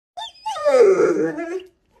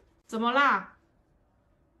怎么啦？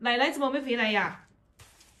奶奶怎么没回来呀？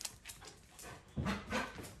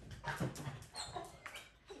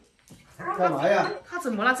干嘛呀？他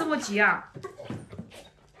怎么了？这么急啊？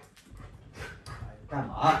干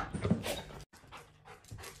嘛？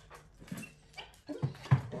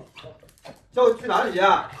叫我去哪里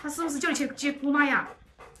呀？他是不是叫你去接姑妈呀？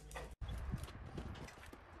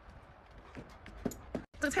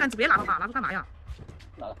这个菜篮子别拿了吧，拿着干嘛呀？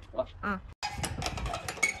拿了，走吧。嗯。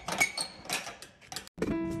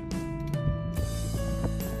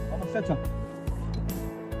我们下去。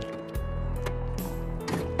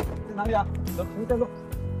在哪里啊？走，你带路。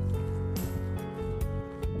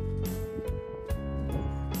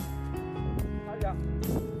哪里啊？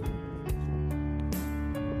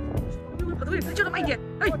不对，就那慢一点。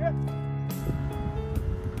哎。怎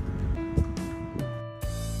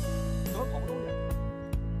么跑不动你？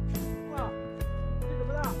哇，你怎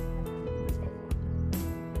么了？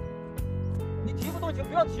你提不动就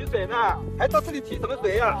不要提水呢，还到这里提什么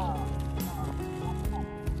水呀？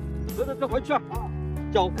走，回去啊！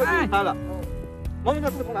脚快给擦了。毛毛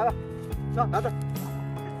这个桶来了，走，拿着，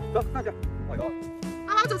走上去。哎呦，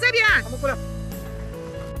阿毛走这边。他们过来。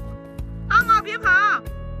阿毛别跑。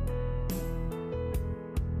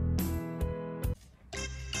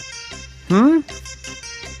嗯。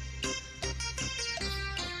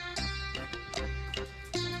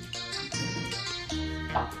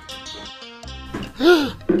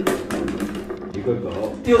一个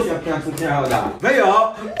狗又想骗吃骗喝的？没有。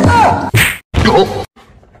有。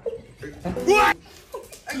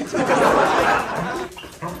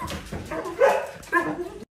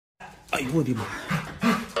哎呦我的妈！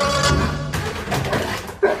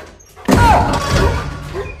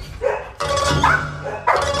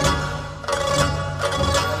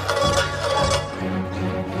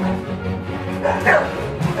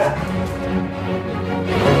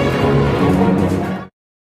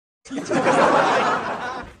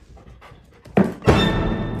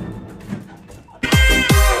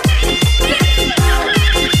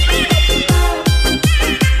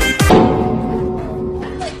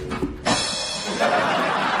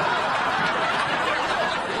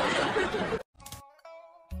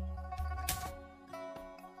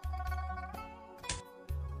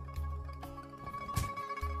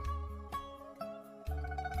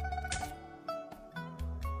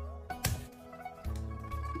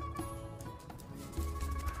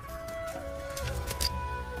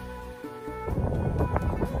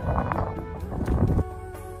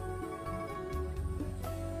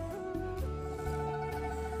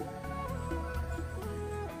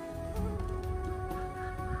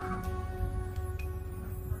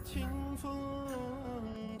清风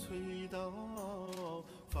吹到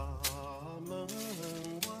法门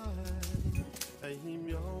外，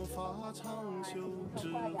妙法长修，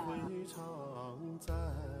智慧常在。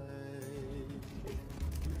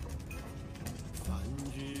繁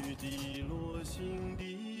雨滴落心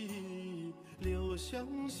底，流向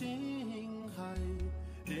心海，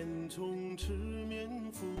连从赤面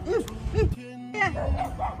付出天地。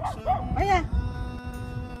哎呀，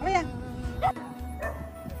哎呀。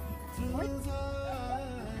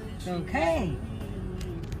走开！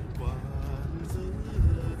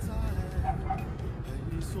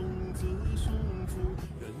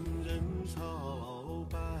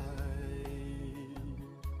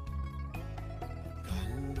看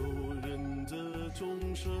路人的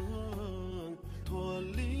众生脱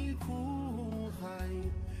离苦海，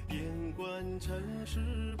眼观尘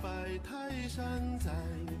世百态山在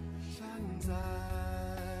山在。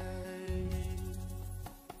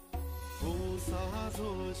菩萨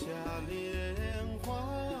坐下莲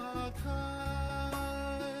花开，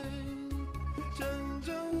阵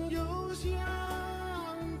阵幽香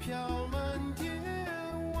飘满天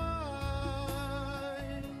外，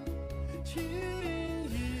情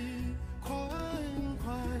意款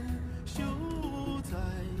款绣在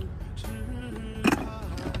石畔，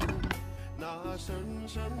那声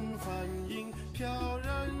声梵音飘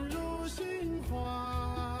然入心怀。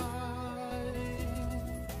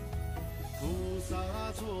菩萨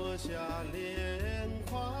坐下莲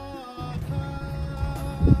花开，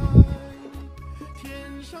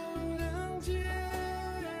天上人间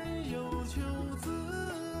有求自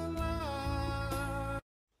来。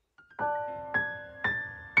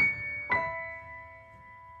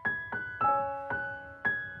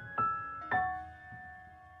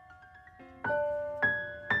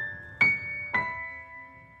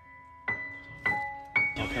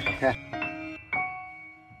打开。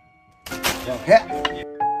要开。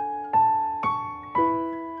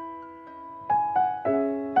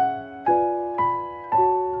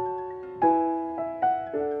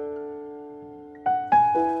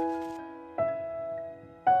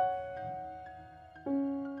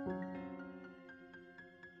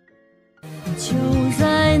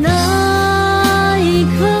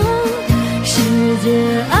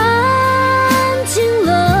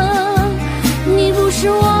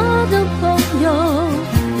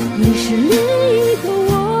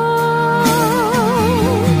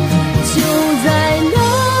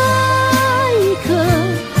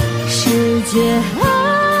界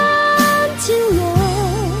安静了，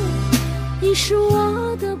你是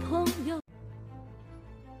我的朋友。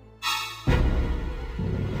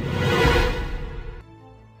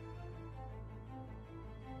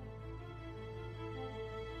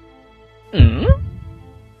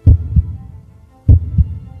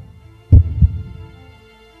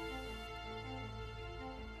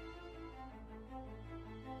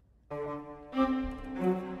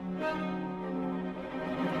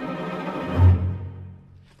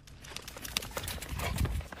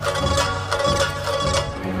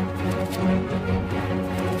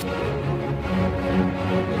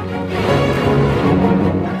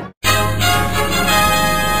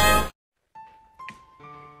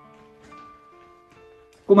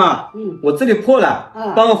姑妈，我这里破了，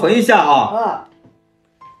帮我缝一下啊。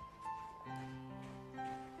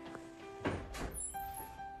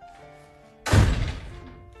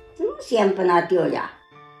先不拿掉呀，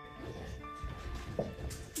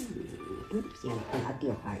先不拿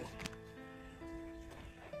掉下呀。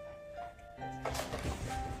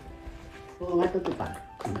我都不管，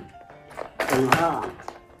懂了。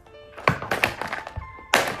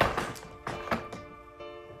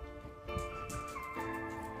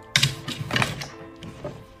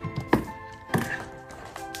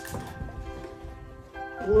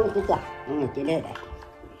这个，进来了。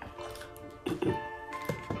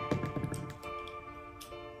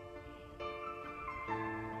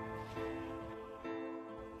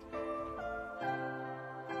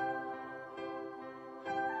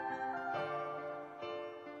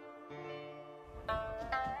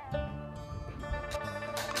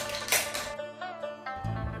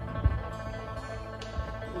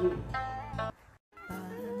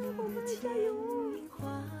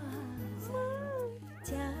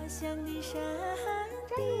家乡的山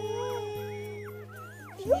顶，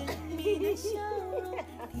甜蜜的笑容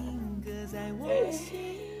定格在我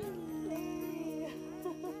心里，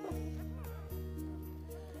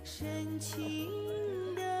深情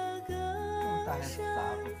的歌声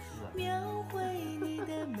描绘你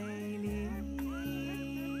的美丽，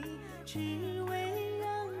只为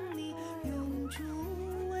让你永驻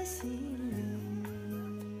我心里。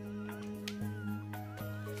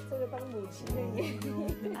这个当母亲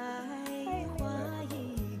的爱花。